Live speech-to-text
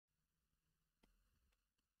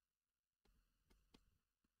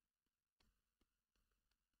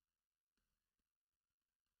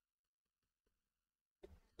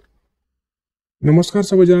नमस्कार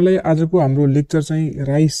सबैजनालाई। आजको हाम्रो लेक्चर चाहिँ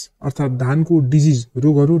राइस अर्थात धानको डिजिज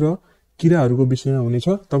रोगहरू र किराहरूको विषयमा हुनेछ।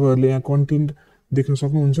 तपाईहरुले यहाँ कन्टेन्ट देख्न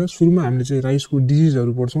सक्नुहुन्छ। सुरुमा हामीले चाहिँ राइसको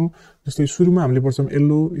डिजिजहरू पढ्छौं। जस्तै सुरुमा हामीले पढ्छौं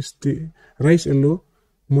राइस येल्लो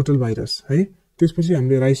मोटल भाइरस है। त्यसपछि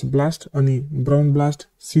हामीले राइस ब्लास्ट, अनि brown blast,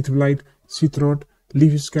 sheath blight, sheath रट,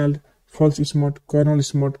 leaf scaled, falls smut, colonel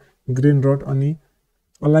smut, grain रट, अनि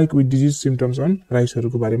alike with disease symptoms on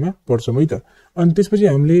राइसहरूको बारेमा पढ्छौं है त। अनि त्यसपछि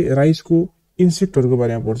हामीले राइसको इन्सेक्टहरूको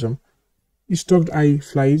बारेमा पढ्छौं। स्टक्ड आई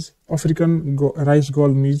फ्लाइज, अफ्रिकन राइस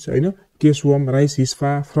गल मिज हैन, केसवर्म, राइस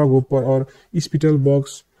हिस्पा, फ्रग होपर और spittle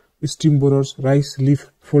bugs, steam borers, rice leaf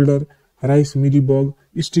folder, rice मिली bug,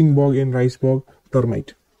 sting bug and rice bug,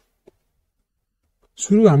 termite.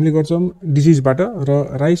 सुरु हामीले गर्छौं डिजिजबाट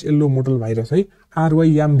र राइस येल्लो मोटल भाइरस है,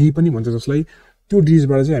 आरवाईएमभी पनि भन्छ जसलाई, त्यो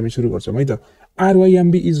डिजिजबाट चाहिँ हामी सुरु गर्छौं है त।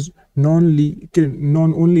 आरवाईएमभी is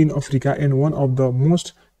non only in Africa and one of the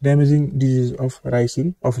most damaging disease of rice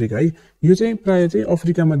in Africa है। यो चाहिँ प्राय चाहिँ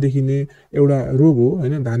अफ्रिकामा देखिने एउटा रोग हो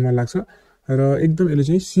हैन, धानमा लाग्छ र एकदम यसले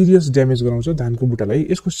चाहिँ सिरियस ड्यामेज गराउँछ धानको बुटालाई।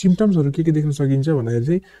 यसको सिम्पटम्सहरु के देख्न सकिन्छ भन्दाखेरि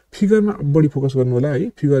चाहिँ फिगरमा बढी फोकस गर्नु होला है।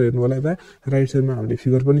 फिगर हेर्नु होला, यता राइट साइडमा हामीले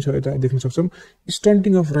फिगर पनि छ, यता देख्न सक्छौं।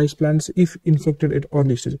 Stunting of rice plants if infected at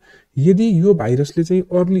early stage. यदि यो भाइरसले चाहिँ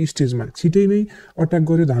अर्ली स्टेजमा छिटै नै अट्याक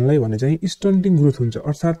गर्यो धानलाई भने चाहिँ स्टन्टिङ ग्रोथ हुन्छ,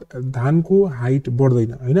 अर्थात धानको हाइट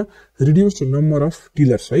बढ्दैन हैन। रिड्युस्ड नम्बर अफ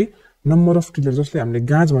टिलर्स है, नम्बर अफ टिलर जसले हामीले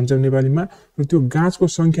गाँच भन्छौं नेपालीमा, र त्यो गाँचको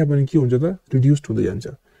संख्या पनि के हुन्छ त, रिड्युस्ड हुँदै जान्छ।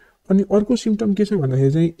 अनि अर्को सिम्पटम के छ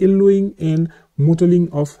भन्दाखेरि चाहिँ येल्लोइङ एन्ड मोटलिङ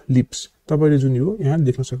अफ लिप्स। तपाईले जुन यो यहाँ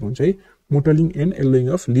देख्न सक्नुहुन्छ है, मोटलिङ एन्ड येल्लोइङ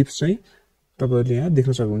अफ लिप्स चाहिँ तपाईले यहाँ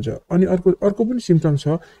देख्न सक्नुहुन्छ। अनि अर्को पनि सिम्पटम छ,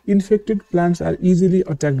 infected plants are easily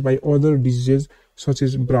attacked by other diseases such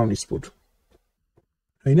as brown spot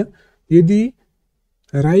हैन। यदि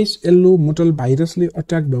राइस येल्लो मोटल भाइरसले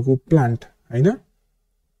अट्याक भएको प्लान्ट हैन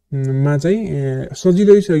मा चाहिँ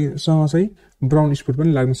सजिलैसँग चाहिँ ब्राउन स्पट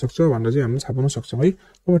पनि लाग्न सक्छ भनेर चाहिँ हामीले छाप्न सक्छौं है।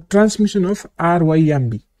 अब ट्रान्समिसन अफ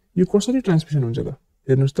आरवाईएमभी, यो कसरी ट्रान्समिसन हुन्छ त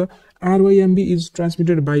हेर्नुस् त। आरवाईएमभी is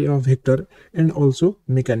transmitted by a vector and also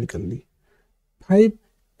मेकानिकल्ली। 5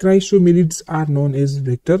 क्राइसोमेलिड्स are known as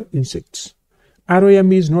vector insects.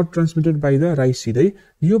 आरवाईएमभी is not transmitted by the rice seed है।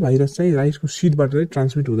 यो भाइरस चाहिँ राइसको सीडबाट चाहिँ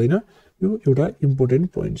ट्रान्समिट हुँदैन। यो एउटा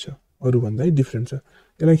इम्पोर्टेन्ट पोइन्ट छ, अरु भन्दा डिफरेन्ट छ,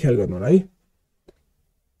 यसलाई ख्याल गर्नु होला है।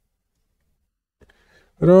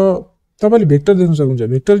 र तपाईले भेक्टर देख्न सक्नुहुन्छ।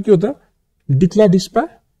 भेक्टर के हो त, डिक्लाडिस्पा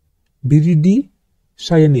भिरिडी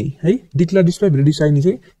साइनी है। डिक्लाडिस्पा भिरिडी साइनी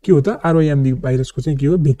चाहिँ के हो त, आरवाईएमभी भाइरसको चाहिँ के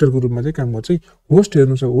हो, भेक्टरको रूपमा चाहिँ काम गर्छ। होस्ट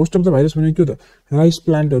हेर्नु सक्छ। होस्ट अफ द भाइरस भनेको के हो त, rice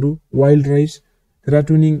प्लान्टहरु, wild rice,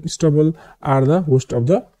 राटुनिङ stubble are the host of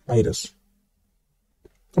the virus.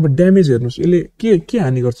 अब ड्यामेज हेर्नुस्, यसले के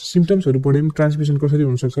हानि गर्छ, सिम्पटम्सहरु पढ्यौं, ट्रान्समिसन कसरी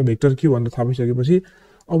हुन सक्छ, भेक्टर के हो भनेर थाहा पाइसकेपछि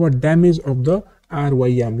अब ड्यामेज अफ द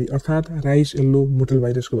आरवाईएमभी अर्थात राइस येल्लो मोटल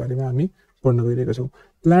भाइरसको बारेमा हामी पढ्न गइरहेका छौं।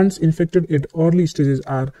 Plants infected at early stages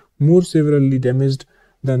are more सेभरली ड्यामेज्ड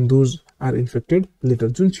then those are infected letter.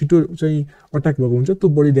 जुन छिटो चाहिँ अट्याक भएको हुन्छ त्यो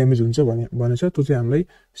बढी ड्यामेज हुन्छ भनेछ। त्यो चाहिँ हामीलाई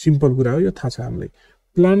सिम्पल कुरा हो, यो थाहा छ हामीलाई।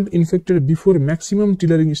 Plant infected before maximum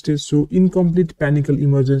टिलरिङ stage so incomplete प्यानिकल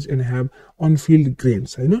emergence and have Anfield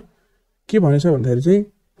grains हैन। के भनेछ भन्दाखेरि चाहिँ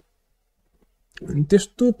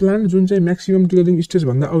त्यस्तो प्लान्ट जुन चाहिँ म्याक्सिमम टिलरिङ स्टेज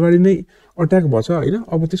भन्दा अगाडि नै अट्याक भछ हैन,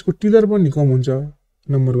 अब त्यसको टिलर पनि कम हुन्छ,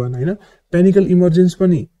 नम्बर 1 हैन। प्यानिकल इमर्जेन्स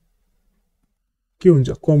पनि के हुन्छ,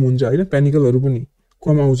 कम हुन्छ हैन। प्यानिकलहरु पनि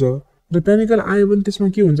कम आउँछ र प्यानिकल आयो भने त्यसमा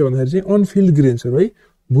के हुन्छ भन्दाखेरि चाहिँ अनफिल्ड ग्रेन्सहरु है,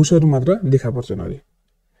 भुसहरु मात्र देखा पर्छन् अरे।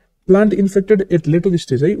 Plant infected at later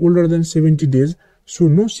stage है, older than 70 days so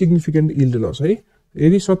no significant yield loss है।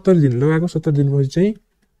 यदि 70 दिन लगाएको 70 दिनपछि चाहिँ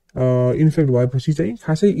इन्फेक्ट भएपछि चाहिँ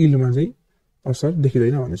खासै यील्डमा चाहिँ असर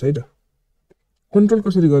देखिदैन भनेछ है त। कन्ट्रोल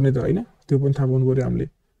कसरी गर्ने त हैन, त्यो पनि थाहा पाउनु पर्यो हामीले।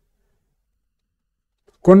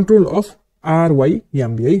 कन्ट्रोल अफ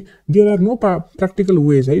आरवाईएमभी है, there are no practical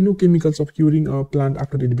wage है, no chemicals of curing a plant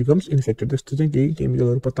after it becomes infected. त्यस्तो चाहिँ केही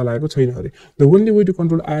केमिकलहरु पत्ता लागेको छैन अरे। The only way to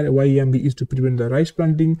control आरवाईएमभी is to prevent the rice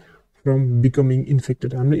planting from becoming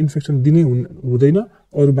infected. हामीले इन्फेक्सन दिनै हुँदैन,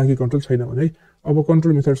 अरु बाँकी कन्ट्रोल छैन भने है। अब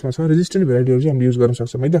कन्ट्रोल मेथड्समा छ, रेजिस्टेन्ट भेराइटीहरु चाहिँ हामीले युज गर्न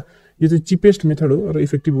सक्छौं है त। यो चाहिँ चिपेस्ट मेथड हो र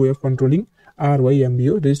इफेक्टिभ वे अफ कन्ट्रोलिङ आरवाईएमभी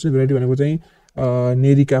हो। रेजिस्टेन्ट भेराइटी भनेको चाहिँ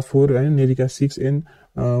नेरिका 4 हैन, नेरिका 6 एन्ड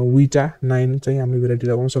विटा 9 चाहिँ हामीले भेराइटी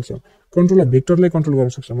लगाउन सक्छौं। कन्ट्रोल अफ भेक्टरलाई कन्ट्रोल गर्न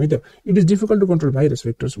सक्छौं है त। It is difficult to control virus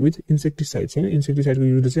vectors with insecticides हैन। इन्सेक्टिसाइडको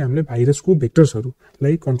युजले चाहिँ हामीले भाइरसको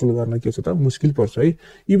भेक्टर्सहरुलाई कन्ट्रोल गर्न के छ त मुस्किल पर्छ है।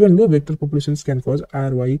 Even low vector populations can cause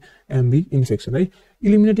आरवाईएमभी infection है।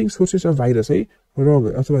 इलिमिनेटिङ सोर्सेस अफ भाइरस है,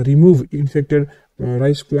 रग अथवा remove infected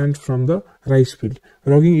rice plant from the rice field.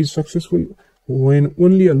 रगिङ is successful when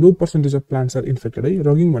only a low percentage of plants are infected है।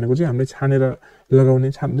 रगिङ भनेको चाहिँ हामीले छानेर लगाउने,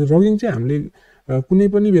 रगिङ चाहिँ हामीले कुनै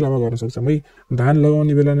पनि बेलामा गर्न सक्छौँ है। धान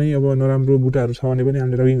लगाउने बेला नै अब नराम्रो बुटाहरू छ भने पनि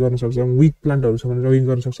हामीले रगिङ गर्न सक्छौँ, विक प्लान्टहरू छ भने रगिङ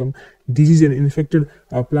गर्न सक्छौँ, डिजिज एन्ड इन्फेक्टेड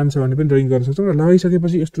प्लान्ट छ भने पनि रगिङ गर्न सक्छौँ, र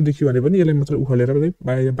लगाइसकेपछि यस्तो देखियो भने पनि यसलाई मात्र उखालेर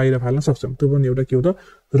बाहिर फाल्न सक्छौँ। त्यो पनि एउटा के हो त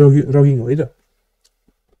रगिङ हो है त।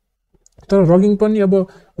 तर रगिङ पनि अब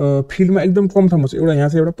फिल्डमा एकदम कम ठाउँमा छ, एउटा यहाँ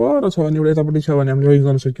छ एउटा पर छ अनि एउटा यतापट्टि छ भने हामीले रगिङ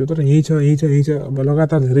गर्न सकियो। तर यही छ अब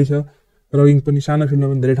लगातार धेरै छ, रगिङ पनि सानो फिल्डमा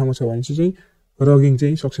पनि धेरै ठाउँमा छ भने चाहिँ रगिङ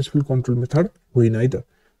चाहिँ सक्सेसफुल कन्ट्रोल मेथड होइन है त।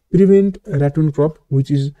 Prevent ऱ्याटुन crop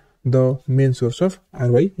which is the main source of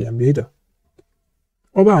RYMB है त।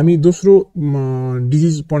 अब हामी दोस्रो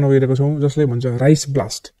डिजिज पढ्न गइरहेको छौँ जसलाई भन्छ राइस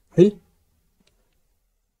ब्लास्ट है।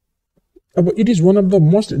 अब it is one of the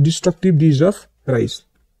most destructive disease of rice.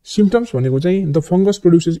 Symptoms भनेको चाहिँ the fungus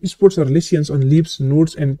produces sports or लेसियन्स on lives,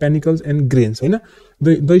 nodes and panicles and grains हैन।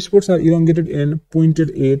 The sports are elongated and pointed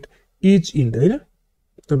at each end हैन।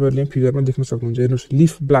 तपाईहरुले फिगरमा देख्न सक्नुहुन्छ। हेर्नुस्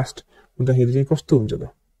leaf blast हुँदाखेरि चाहिँ कस्तो हुन्छ त।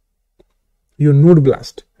 यो नोड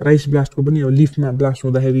ब्लास्ट, राइस ब्लास्टको पनि लिफमा ब्लास्ट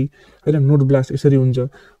हुँदाखेरि हैन नोड ब्लास्ट यसरी हुन्छ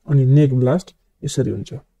अनि नेक ब्लास्ट यसरी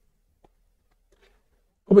हुन्छ।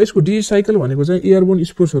 अब यसको डिजिज साइकल भनेको चाहिँ एयरबोर्न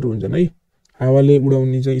स्पोर्ट्सहरु हुन्छन् है। हावाले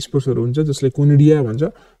उडाउने चाहिँ स्पोर्ट्सहरु हुन्छ जसले कोनिडिया भन्छ।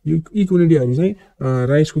 यी कोनिडियाहरु चाहिँ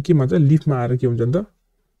राइसको के भन्छ लिफमा आएर के हुन्छ नि त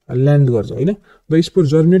ल्यान्ड गर्छ हैन। The spore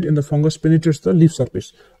germinate in the fungus penetrates the leaf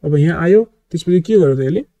surface. अब यहाँ आयो त्यसपछि के गर्यो त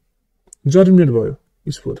यसले जर्मिनेट भयो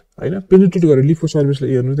स्पोर हैन, पेनिट्रेट गर्यो लिफको सर्फेसले।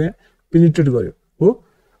 हेर्नु त्यहाँ पेनिट्रेट गर्यो हो।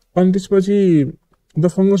 अनि त्यसपछि the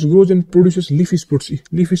fungus grows and produces leaf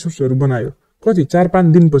स्पोर्ट्सहरु बनायो। कति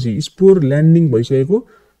 4-5 दिनपछि स्पोर ल्यान्डिङ भइसकेको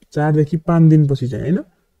 4 देखि 5 दिनपछि चाहिँ हैन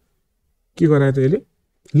के गरायो त यसले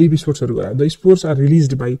लिफ स्पोर्ट्सहरु गरायो। The spores are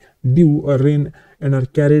रिलिज्ड by due or rain and are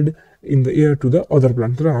carried in the air to the other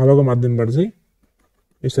plant. र हावाको माध्यमबाट चाहिँ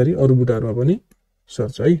यसरी अरु बुटाहरुमा पनि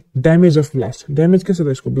सर्च है। Damage of blast. ड्यामेज के छ त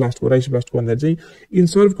यसको ब्लास्टको राइस ब्लास्टको भन्दा चाहिँ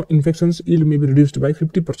इन्सर्भ infections ill may be reduced by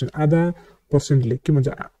 50%। आधा पर्सेन्टले के भन्छ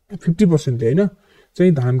 50%ले हैन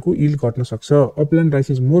चाहिँ धानको इल घट्न सक्छ। अपल्यान्ड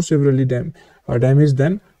rice is more सेभरली damage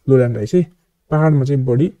then लोल्यान्ड rice है। पहाडमा चाहिँ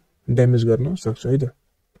बढी ड्यामेज गर्न सक्छ है त।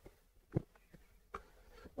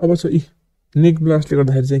 अब छ नेक ब्लास्टले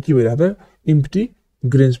गर्दाखेरि चाहिँ के भइरहेको त इम्प्टी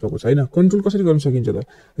ग्रेन्स भएको छ हैन। कन्ट्रोल कसरी गर्न सकिन्छ त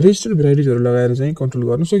रेजिस्टर्ड भेराइटिजहरु लगाएर चाहिँ कन्ट्रोल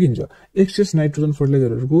गर्न सकिन्छ। एक्सेस नाइट्रोजन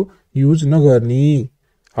फर्टिलाइजरहरुको युज नगर्ने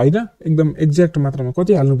हैन। एकदम एक्ज्याक्ट मात्रामा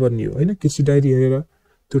कति हाल्नु पर्ने हो हैन। कृषि डायरी हेरेर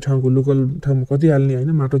त्यो ठाउँको लोकल ठाउँमा कति हाल्ने हैन,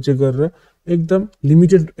 माटो चेक गरेर एकदम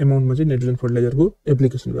लिमिटेड अमाउन्टमा चाहिँ नाइट्रोजन फर्टिलाइजरको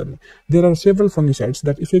एप्लिकेसन गर्ने। There are several fungicides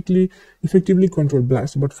that effectively control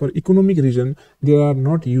blast but for economic reason they are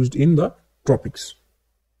not used in the ट्रपिक्स।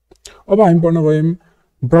 अब हामी पढ्न गयौं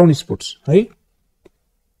ब्राउन स्पोर्ट्स है।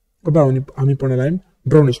 अब हामी पढ्न गयौं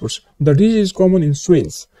brown sports. The disease is common in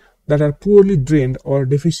soils that are poorly drained or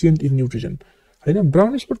डेफिसिएन्ट in nutrition हैन।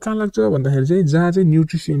 ब्राउन स्पोर्ट कहाँ लाग्छ भन्दाखेरि चाहिँ जहाँ चाहिँ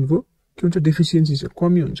न्युट्रिसनको के हुन्छ डेफिसिएन्सी छ,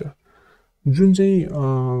 कमी हुन्छ, जुन चाहिँ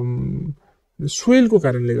सोइलको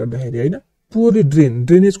कारणले गर्दाखेरि हैन पुअरली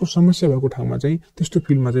ड्रेनेजको समस्या भएको ठाउँमा चाहिँ त्यस्तो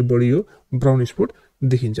फिल्डमा चाहिँ बढी यो ब्राउन स्पोट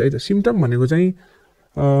देखिन्छ है त। सिम्पटम भनेको चाहिँ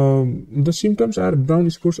the symptoms are brown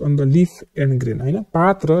sports on the leaf and grain हैन।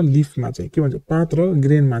 पात र लिफमा चाहिँ के भन्छ पात र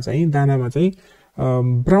ग्रेनमा चाहिँ दानामा चाहिँ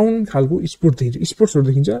ब्राउन खालको स्पोट देखिन्छ, स्पोट्सहरु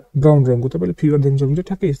देखिन्छ ब्राउन रङको। तपाईले फिगर देख्न सक्नुहुन्छ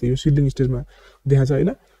ठ्याक्कै यस्तै यो सिडलिङ स्टेजमा देखाछ हैन।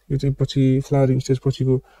 यो चाहिँ पछि फ्लावरिङ स्टेज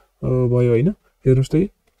पछिको भयो हैन। हेर्नुस्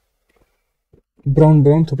त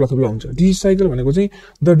ब्राउन थोप्ला हुन्छ। डिजिज साइकल भनेको चाहिँ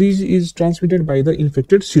the disease is transmitted by the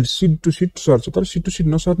infected seed to seed सर्छ। तर सीड टु सीड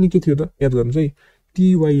नसर्ने के थियो त याद गर्नुस् है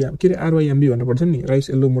TYM के RYMB भन्नु पर्छ नि राइस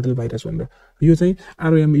येल्लो मोटल भाइरस भनेर। यो चाहिँ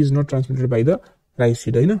RYMB is not transmitted by the rice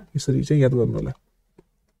seed हैन। यसरी चाहिँ याद गर्नु होला।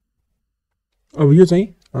 अब यो चाहिँ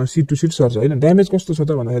सीड टु सीड सर्च हैन। ड्यामेज कस्तो छ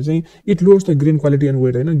त भन्दाखेरि चाहिँ it lores the grain quality and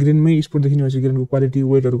weight हैन। ग्रेनमै स्पोट देखिने भएपछि ग्रेनको क्वालिटी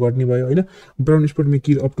वेटहरु घट्ने भयो हैन। Brown spot may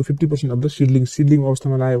kill up to 50% of the सिडलिङ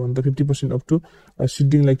अवस्थामा लाग्यो भने त 50% अप टु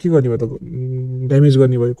सिडलिङलाई के गर्ने भयो त ड्यामेज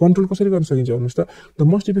गर्ने भयो। कन्ट्रोल कसरी गर्न सकिन्छ भन्नुस् त the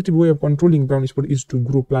most effective way of controlling brown spot is to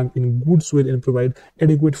grow plant in good soil and provide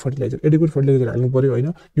adequate fertiliser हाल्नु पर्यो हैन।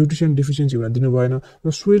 न्युट्रिसन डेफिसिएन्सी हुन दिनु भएन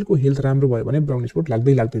र सोइलको हेल्थ राम्रो भयो भने ब्राउन स्पोट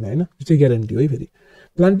लाग्दैन हैन। यो चाहिँ ग्यारेन्टी हो है। फेरि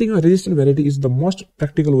planting a resistant variety is the most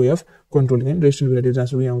practical way of controlling हैन। रेजिस्टेन्ट भेराइटी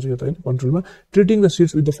जहाँसुकै आउँछ यो त हैन कन्ट्रोलमा। Treating the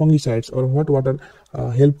seeds with the fungicides or hot water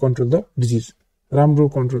help control the disease. राम्रो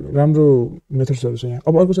मेथड्सहरु छ यहाँ।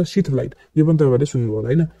 अब अर्को छ शीत फ्लाइट। यो पनि तपाईहरुले सुन्नुभयो होला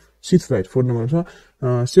हैन। शीत फ्लाइट 4 नम्बर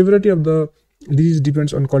छ। सेभरिटी of the disease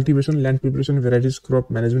depends on cultivation, land preparation, varieties,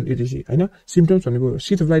 crop management etc हैन। सिम्पटम्स भनेको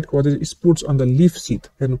शीत flight causes sports on the leaf शीत।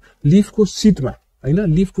 हेर्नु लिफको शीतमा हैन।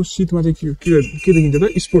 लिफको शीतमा चाहिँ के देखिन्छ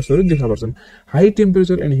त स्पोर्ट्सहरु देखा पर्छन्। High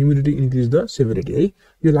temperature and humidity increase the सेभरिटी है।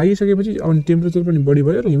 यो लागिसकेपछि अनि टेम्परेचर पनि बढी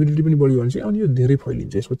भयो र ह्युमिडिटी पनि बढी भयो भने चाहिँ अनि यो धेरै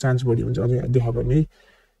फैलिन्छ, यसको चान्स बढी हुन्छ अझै देखा पर्ने है।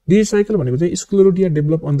 डिजिज साइकल भनेको चाहिँ sclerotia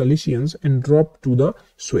develop on the लिसियन्स and drop to the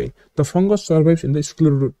soil the fungus survives in the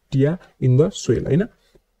sclerotia in the soil हैन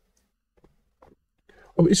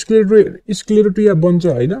अब स्क्लेरोटिया बन्छ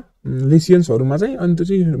हैन लिसियन्सहरुमा चाहिँ अनि त्यो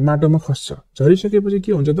चाहिँ माटोमा खस्छ झरिसकेपछि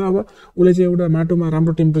के हुन्छ त अब उले चाहिँ एउटा माटोमा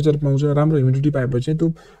राम्रो टेम्परेचर पाउँछ राम्रो ह्युमिडिटी पाएपछि चाहिँ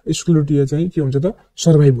त्यो स्क्लेरोटिया चाहिँ के हुन्छ त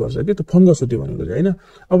सर्भाइभ गर्छ के त्यो फंगस हो त्यो भनेको चाहिँ हैन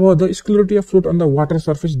अब the sclerotia float on the water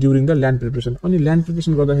surface during the land preparation अनि ल्यान्ड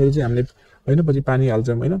प्रिपरेसन गर्दाखेरि चाहिँ हामीले हैन पछि पानी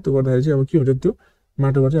हाल्छौं हैन त्यो गर्दाखेरि चाहिँ अब के हुन्छ त्यो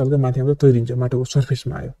माटोबाट चाहिँ हल्का माथि आउँदा तैरिन्छ माटोको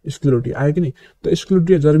सर्फेसमा आयो स्क्लेरोटिया आयो कि नि the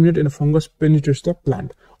sclerotia germinate in fungus penetrates the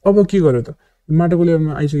plant अब के गर्यो त माटोको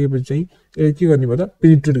लेभलमा आइसकेपछि चाहिँ के गर्ने भयो त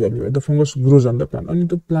पेनिट्रेट गर्ने भयो the fungus grows on the plant अनि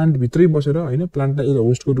त्यो प्लान्ट भित्रै बसेर हैन प्लान्टलाई एउटा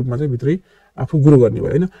होस्टको रूपमा चाहिँ भित्रै आफू ग्रो गर्ने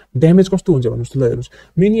भयो हैन ड्यामेज कस्तो हुन्छ भन्नुस् त ल हेर्नुस्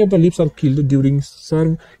many of the leaves are killed during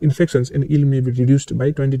serve infections and ill may be reduced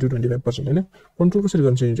by 20 to 25% हैन कन्ट्रोल कसरी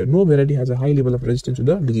गर्न सकिन्छ no variety has a high level of resistance to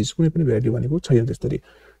the disease कुनै पनि भेराइटी भनेको छैन त्यसरी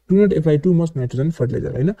do not apply too much nitrogen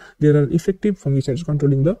fertiliser हैन there are effective fungicides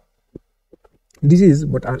controlling the disease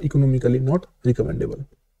but are economically not रिकमेन्डेबल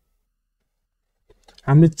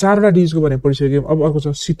हामीले चारवटा डिजिजको बारेमा पढिसक्यौं अब अर्को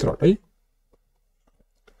छ सीथ्रोट है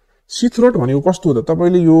सीथ्रोट भनेको कस्तो हो त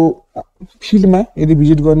तपाईले यो फिल्डमा यदि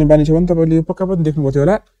भिजिट गर्ने बानी छ भने तपाईले यो पक्का पनि देख्नु भयो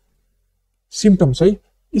होला सिम्पटम्स है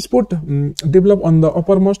spot develop on the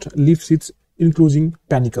uppermost leaf seeds इन्क्लुजिङ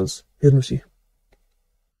प्यानिकल्स हेर्नुस्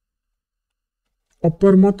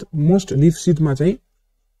अपरमोस्ट लिफ सीडमा चाहिँ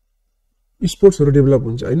स्पोर्ट्सहरु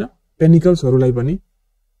डेभलप हुन्छ हैन प्यानिकल्सहरुलाई पनि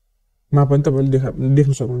मा पनि तपाईले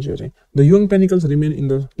देख्न सक्नुहुन्छ यो चाहिँ the young प्यानिकल्स remain in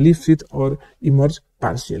the leaf seed or emerge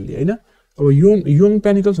partially हैन अब यङ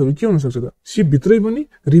प्यानिकल्सहरु के हुन सक्छ त सिप भित्रै पनि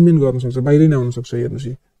रिमेन गर्न सक्छ बाहिरै नै आउन सक्छ हेर्नुस्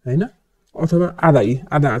हैन अथवा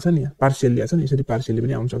आधा छ नि पार्शियली छ नि यसरी पार्शियली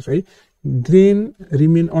पनि आउन सक्छ है grain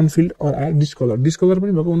remain Anfield or are discolour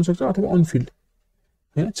पनि भएको हुन सक्छ अथवा अनफिल्ड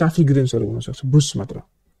हैन चाफी ग्रेन्सहरु हुन सक्छ बुश मात्र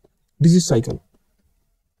disease cycle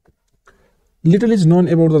Little is known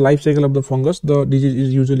about the life cycle of the fungus. The disease is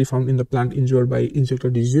usually found in the plant injured by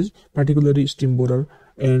insectoid diseases, particularly stem borer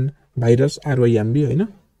and virus RYMB. हैन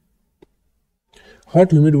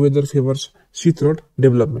hot humid weather favors seathroat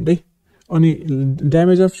development है अनि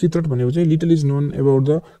damage of seathroat भनेको चाहिँ little is known about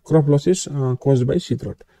the crop losses caused by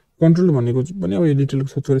seathroat. Control भनेको पनि अब यो little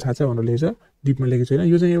थोरै थाहा छ भनेर लेखेछ डिपमा लेखेको छैन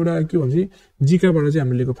यो चाहिँ एउटा के भन्छ जिकाबाट चाहिँ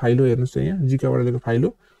हामीले लिएको फाइलो हेर्नुस् यहाँ जिकाबाट लिएको फाइलो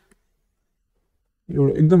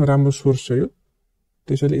एउटा एकदम राम्रो सोर्स छ यो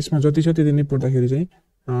त्यसैले यसमा जति छ त्यति नै पढ्दाखेरि चाहिँ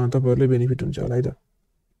तपाईहरुले बेनिफिट हुन्छ होला है त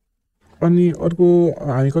अनि अर्को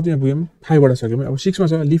हामी कतिमा पुग्यौं 5 बाट सक्यौं अब 6 मा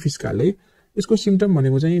छ लिफ स्काल है यसको सिम्पटम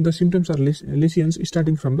भनेको चाहिँ the symptoms are लेसियन्स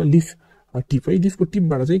starting from the leaf tip है लिफको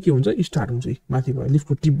टिपबाट चाहिँ के हुन्छ स्टार्ट हुन्छ माथि भयो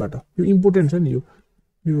लिफको टिपबाट यो इम्पोर्टेन्ट छ नि यो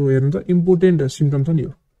हेर्नु त इम्पोर्टेन्ट सिम्पटम छ नि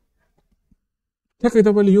यो ठ्याक्कै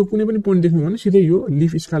तपाईले यो कुनै पनि पोइन्ट देख्नु भने सिधै यो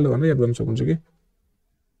लिफ स्काल भनेर याद गर्न सक्नुहुन्छ के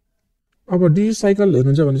अब डिजिज साइकल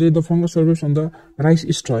हेर्नुहुन्छ भने चाहिँ the fungus survives on the rice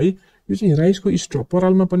स्ट्र है यो चाहिँ राइसको स्ट्र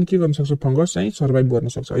परालमा पनि के गर्न सक्छ फंगस चाहिँ सर्भाइभ गर्न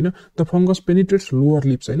सक्छ हैन the fungus penetrates lower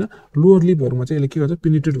lips हैन लोअर लिपहरुमा चाहिँ यसले के गर्छ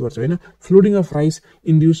पेनिट्रेट गर्छ हैन फ्लोडिङ अफ राइस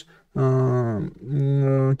इन्ड्युस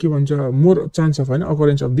के भन्छ मोर चान्स अफ हैन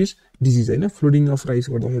अकरेन्स अफ दिस डिजिज हैन फ्लोडिङ अफ राइस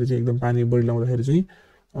गर्दाखेरि चाहिँ एकदम पानी बढी लाउँदाखेरि चाहिँ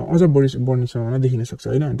अझ बढी बढ्ने सम्भावना देखिन सक्छ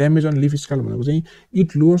हैन ड्यामेज अन लिफ स्काल भनेको चाहिँ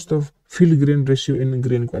it lowers the field grain ratio in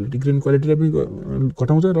grain क्वालिटीलाई पनि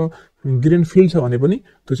घटाउँछ र ग्रेन फिल्ड छ भने पनि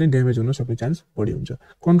त्यो चाहिँ ड्यामेज हुन सक्ने चान्स बढी हुन्छ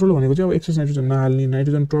कन्ट्रोल भनेको चाहिँ अब access nitrogen नहाल्ने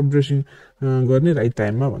nitrogen top dressing गर्ने राइट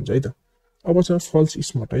टाइममा भन्छ है त अब छ फल्स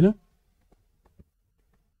स्मट हैन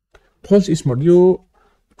फल्स स्मट यो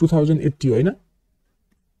 2080 हो हैन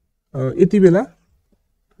यति बेला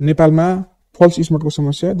नेपालमा फल्स स्मटको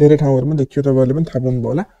समस्या धेरै ठाउँहरुमा देखियो तपाईहरुले पनि थाहा पाउनु भयो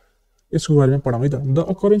होला यसको बारेमा पढाउँ है त the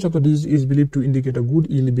occurrence of the disease is believe to indicate a good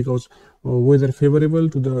yield because weather favourable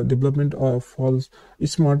to the development of falls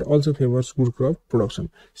smut also favours good crop production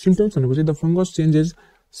symptoms भनेको चाहिँ the fungus changes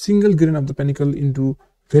single grain of the panicle into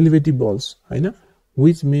भेलभेटी balls हैन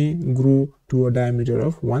which may grow to a diameter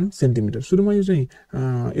of 1 centimeter सुरुमा यो चाहिँ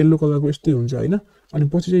yellow कलरको यस्तै हुन्छ हैन अनि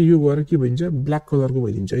पछि चाहिँ यो गएर के भइन्छ ब्ल्याक कलरको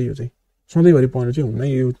भइदिन्छ यो चाहिँ सधैँभरि पाउनु चाहिँ हुन्न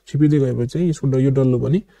यो छिपिदै गएपछि चाहिँ यसको यो डल्लो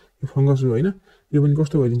पनि यो फंगस हो हैन यो पनि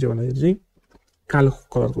कस्तो भइदिन्छ भन्दाखेरि चाहिँ कालो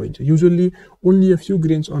कलरको हुन्छ usually only a few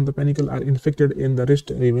grains on the panicle are infected and the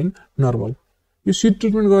rest remain normal यो सीड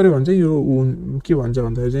ट्रिटमेन्ट गर्यो भने चाहिँ यो के भन्छ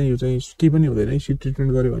भन्दाखेरि चाहिँ यो चाहिँ केही पनि हुँदैन है सीड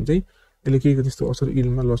ट्रिटमेन्ट गर्यो भने चाहिँ यसले केही त्यस्तो असर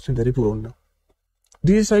इल्डमा लस चाहिँ धेरै पुर्याउन्न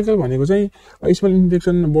डिजिज साइकल भनेको चाहिँ small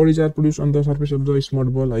infection buddies are produce on the surface of the smut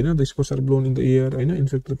बल हैन the spores are blown in the air हैन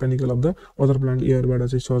infect the panicle of the other plant एयरबाट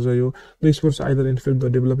चाहिँ सर्छ यो the spores either infect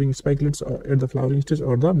the developing spikelets at the flowering stage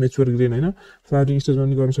or the mature grain हैन flowering स्टेजमा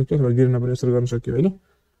पनि गर्न सक्यो अथवा ग्रेनमा पनि असर गर्न सक्यो हैन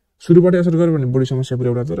सुरुबाट असर गर्यो भने बढी समस्या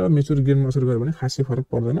पुर्याउँदा तर मेच्योर ग्रेनमा असर गर्यो भने खासै फरक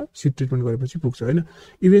पर्दैन सिड ट्रिटमेन्ट गरेपछि पुग्छ हैन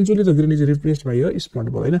eventually the grain is replaced by a smut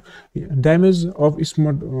बल हैन damage of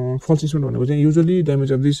smut falls smut भनेको चाहिँ usually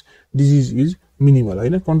damage of this disease is minimal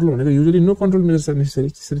हैन कन्ट्रोल भनेको usually no control measures are necessary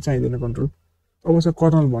त्यसरी चाहिँदैन कन्ट्रोल अब छ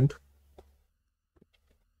कर्नल बन्ट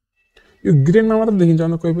यो ग्रेनमा मात्र देखिन्छ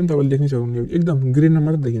अनि कोही पनि तपाईले देख्न सक्नुहुन्न एकदम ग्रेनमा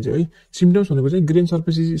मात्र देखिन्छ है सिम्पटम्स भनेको चाहिँ grain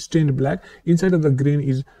surface is stand black inside of the grain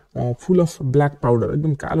is full of black powder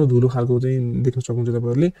एकदम कालो धुलो खालको चाहिँ देख्न सक्नुहुन्छ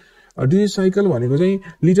तपाईहरुले डिजिज साइकल भनेको चाहिँ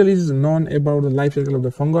little is non about the life cycle of the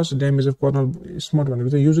fungus damage of colonel smut भनेको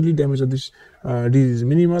चाहिँ usually damage of this disease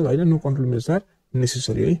minimal हैन no control measures are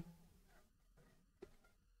necessary है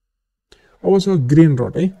अब छ ग्रेन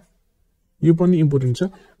रट है यो पनि इम्पोर्टेन्ट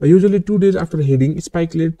छ usually 2 days after heading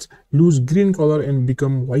spikelets loose green colour and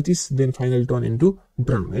become whitish then finally turn into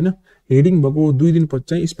brown हैन हेडिङ भएको 2 दिनपछि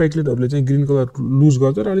चाहिँ स्पाइकलेटहरुले चाहिँ ग्रीन कलर लुज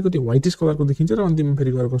गर्छ र अलिकति व्हाइटिश कलरको देखिन्छ र अन्तिममा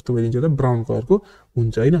फेरि गएर कस्तो भइदिन्छ त ब्राउन कलरको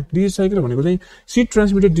हुन्छ हैन डिजिज साइकल भनेको चाहिँ सीड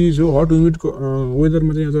ट्रान्समिटेड डिजिज हो हट ह्युमिड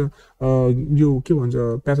वेदरमा चाहिँ अझ यो के भन्छ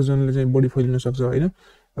प्याथोजनले चाहिँ बडी फैलिन सक्छ हैन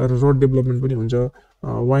र रड डेभलपमेन्ट पनि हुन्छ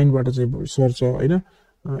वाइनबाट चाहिँ सर्छ हैन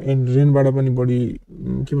एन्ड रेनबाट पनि बडी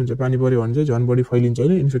के भन्छ पानी पर्यो भने चाहिँ झन् बडी फैलिन्छ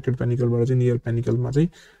हैन इन्फेक्टेड पेनिकलबाट चाहिँ नियर पेनिकलमा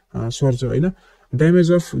चाहिँ सर्छ हैन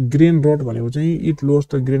ड्यामेज अफ ग्रेन रट भनेको चाहिँ it loss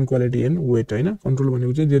the grain quality and weight हैन कन्ट्रोल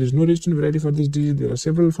भनेको चाहिँ there is no resistant variety for this disease there are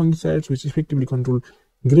several fungicides which effectively control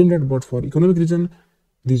grain रट but for economic reason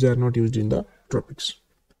these are not used in the ट्रोपिक्स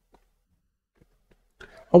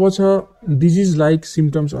अब छ disease like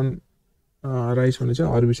symptoms on rice भने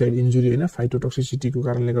चाहिँ herbicide injury हैन फाइटोटक्सिसिटीको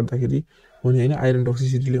कारणले गर्दाखेरि हुने हैन आइरन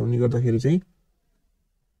टक्सिसिटीले हुने गर्दाखेरि चाहिँ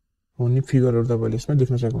हुने फिगरहरु तपाईले यसमा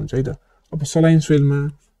देख्न सक्नुहुन्छ है त अब सलाइन स्वेलमा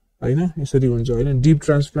हैन यसरी हुन्छ हैन डीप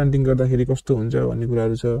ट्रान्सप्लान्टिङ गर्दाखेरि कस्तो हुन्छ भन्ने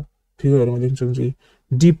कुराहरु छ फिगरहरुमा देख्न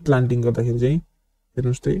सक्नुहुन्छ डीप प्लान्टिङ गर्दाखेरि चाहिँ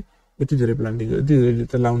हेर्नुस् त यति धेरै प्लान्टिङ यति धेरै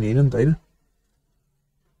त लाउने हैन नि त हैन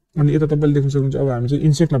अनि यता तपाईले देख्न सक्नुहुन्छ अब हामी चाहिँ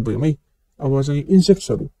इन्सेक्टमा पुग्यौं है अब चाहिँ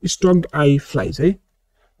इन्सेक्ट्सहरु स्टक्ड आई फ्लाइज है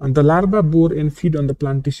and the larva bore and feed on the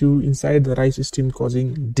plant tissue inside the rice stem causing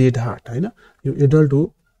dead heart हैन यो एडल्ट हो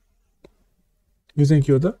यो चाहिँ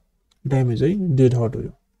के हो त ड्यामेज है डेड हार्ट हो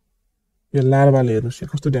यो लार्भाले हेर्नुस्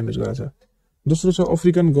कस्तो ड्यामेज गराछ दोस्रो छ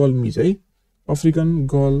अफ्रिकन गल मिज है अफ्रिकन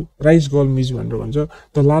गल राइस गल मिज भनेर भन्छ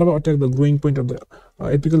the larva attack the growing point of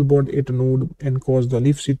the apical bud at a node and cause the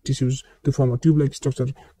leaf seed tissues to form a tube like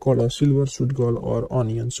structure called a silver shoot gall or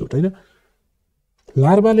onion shoot हैन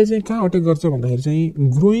लार्भाले चाहिँ कहाँ attack गर्छ भन्दाखेरि चाहिँ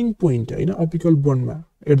growing point हैन apical बन्डमा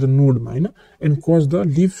at the नोडमा हैन and cause the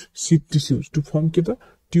leaf seed tissues to form के त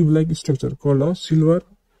tube like structure called a silver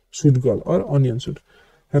shoot गल or onion shoot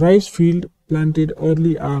rice field planted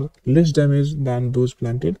early are lace damage then those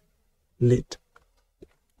planted late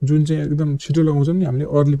जुन चाहिँ एकदम छिटो लगाउँछौं नि हामीले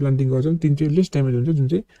अर्ली प्लान्टिङ गर्छौं तिन चाहिँ लेस ड्यामेज हुन्छ जुन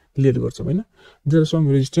चाहिँ लेट गर्छौं हैन there are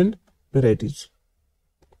some resistant varieties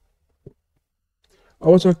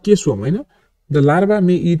अब छ केसवर्म हैन The larva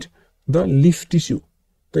may eat the leaf tissue.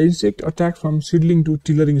 The insect attack from seedling to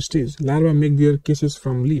tillering stage. Larvae make their cases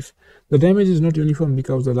from leaf. The damage is not uniform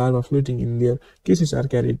because the larvae floating in their cases are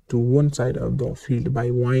carried to one side of the field by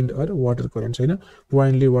wind or water currents.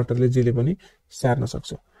 Wind ले water ले जेले पनि सार्न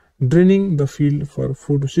सक्छ. Draining the field for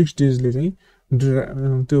 4 to 6 days ले चाहिँ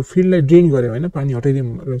त्यो फिल्डलाई drain गर्यो हैन पानी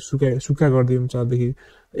हटाइदियौं र सुक्खा गर्दियौं 4 देखि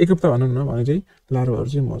 1 हप्ता भनौं न भने चाहिँ लार्भाहरु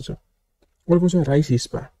चाहिँ मर्छ. अर्को छ rice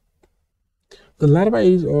hispa. The larva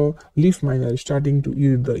is a leaf miner starting to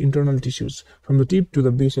eat the internal tissues from the tip to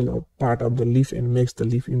the basal part of the leaf and makes the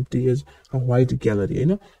leaf empty as a white gallery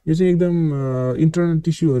हैन यो चाहिँ एकदम internal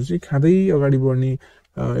टिस्युहरु चाहिँ खादै अगाडि बढ्ने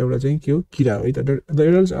एउटा चाहिँ के हो किरा हो है त the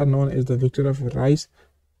adults are known as the vector of rice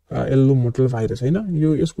yellow mortal virus हैन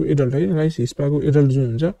यो यसको एडल्ट है राइस हिस्पाको एडल्ट जुन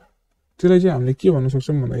हुन्छ त्यसलाई चाहिँ हामीले के भन्न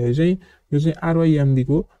सक्छौं भन्दाखेरि चाहिँ यो चाहिँ आरवाईएमबी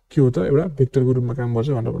को के हो त एउटा भेक्टरको रूपमा काम गर्छ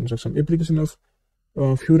भनेर भन्न सक्छौं application of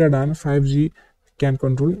फ्युराडान 5G can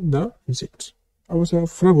control the insects. अब छ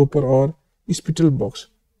फ्रग होपर और स्पिटल बक्स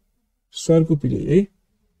सरको पिले है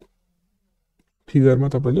फिगरमा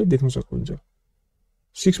तपाईले देख्न सक्नुहुन्छ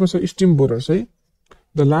 6 मा छ स्टिम बोरर्स है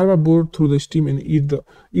the larva bore through the steam and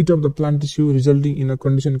eat of the plant tissue resulting in a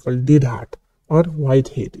condition called dead heart or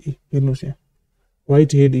white head हेर्नुस् यहाँ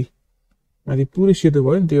white head माथि पुरै सेतो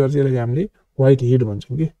भयो नि त्यही भएर चाहिँ हामीले white head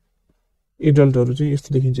भन्छौं के एडल्टहरु चाहिँ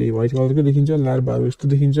यस्तो देखिन्छ यो व्हाइट कलरको देखिन्छ लार्भाहरु यस्तो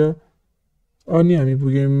देखिन्छ अनि हामी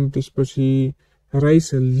पुग्यौं त्यसपछि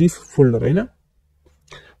राइस लीफ फोल्डर हैन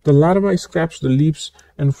the larva scraps the leaves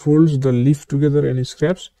and folds the leaf together and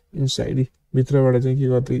scraps inside भित्रबाट चाहिँ के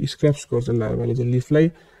गर्छ स्क्रैप्स गर्छ लार्भाले चाहिँ लीफलाई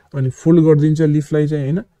अनि फोल्ड गरिदिन्छ लीफलाई चाहिँ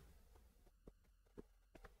हैन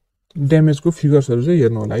ड्यामेजको फिगर्सहरु चाहिँ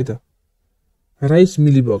हेर्नु होला है त राइस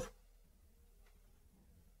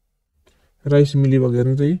मिलीबग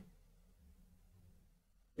हेर्नु चाहिँ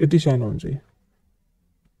यति सानो हुन्छ यो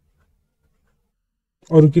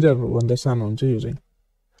अरु किराहरु भन्दा सानो हुन्छ यो चाहिँ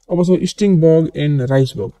अब छ sting bug and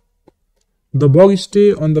rice bug The bug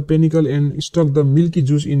stay on the panicle and stock the milky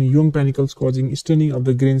juice in young panicles causing staining of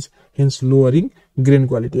the grains hence lowering grain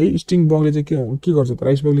quality है स्टिङ बगले चाहिँ के गर्छ त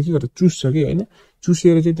राइस बगले के गर्छ चुस्छ के हैन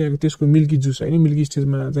चुसेर चाहिँ त्यहाँ त्यसको मिल्की जुस हैन मिल्की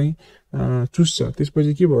स्टेजमा चाहिँ चुस्छ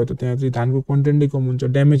त्यसपछि के भयो त त्यहाँ चाहिँ धानको कन्टेन्टै कम हुन्छ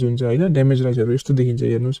ड्यामेज हुन्छ हैन ड्यामेज राइसहरु यस्तो देखिन्छ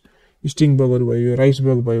हेर्नुस् स्टिङ बगहरु भयो राइस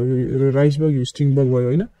बग भयो यो राइस बग यो स्टिङ बग भयो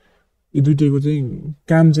हैन यी दुईटैको चाहिँ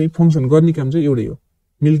काम चाहिँ फंक्सन गर्ने काम चाहिँ एउटै हो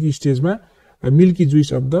मिल्की स्टेजमा milky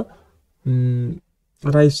juice of the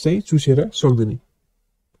rice चाहिँ चुसेर सक्दैन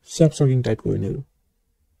स्याप सकिङ टाइपको हैनहरु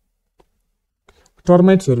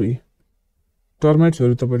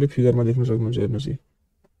टर्माइट्सहरु तपाईले फिगरमा देख्न सक्नुहुन्छ हेर्नुस् है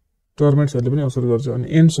टर्माइट्सहरुले पनि असर गर्छ अनि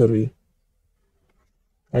एन्ट्सहरु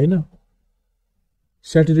हैन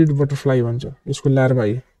सैटिराइड बटरफ्लाई भन्छ यसको लार्भा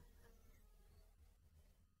है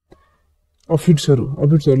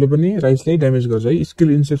अफिड्सहरुले पनि राइसलाई ड्यामेज गर्छ है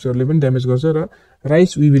स्किल इन्सेक्ट्सहरुले पनि ड्यामेज गर्छ र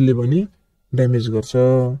राइस विभिलले पनि ड्यामेज गर्छ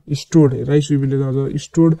स्टोर्ड राइस विभिलले गर्छ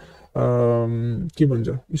स्टोर्ड के भन्छ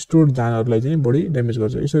स्टोर्ड धानहरुलाई चाहिँ बढी ड्यामेज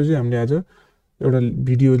गर्छ यसरी चाहिँ हामीले आज एउटा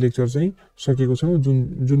भिडियो लेक्चर चाहिँ सकेको छौं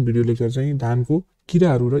जुन भिडियो लेक्चर चाहिँ धानको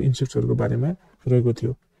किराहरु र इन्सेक्ट्सहरुको बारेमा रहेको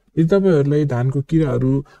थियो यदि तपाईहरुलाई धानको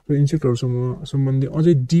किराहरु र इन्सेक्टहरुसँग सम्बन्धी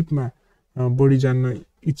अझै डीपमा बढी जान्न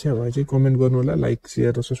इच्छा भए चाहिँ कमेन्ट गर्नु होला लाइक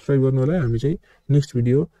शेयर र सब्स्क्राइब गर्नु होला हामी चाहिँ नेक्स्ट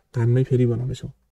भिडियो धानमै फेरि बनाउने छौं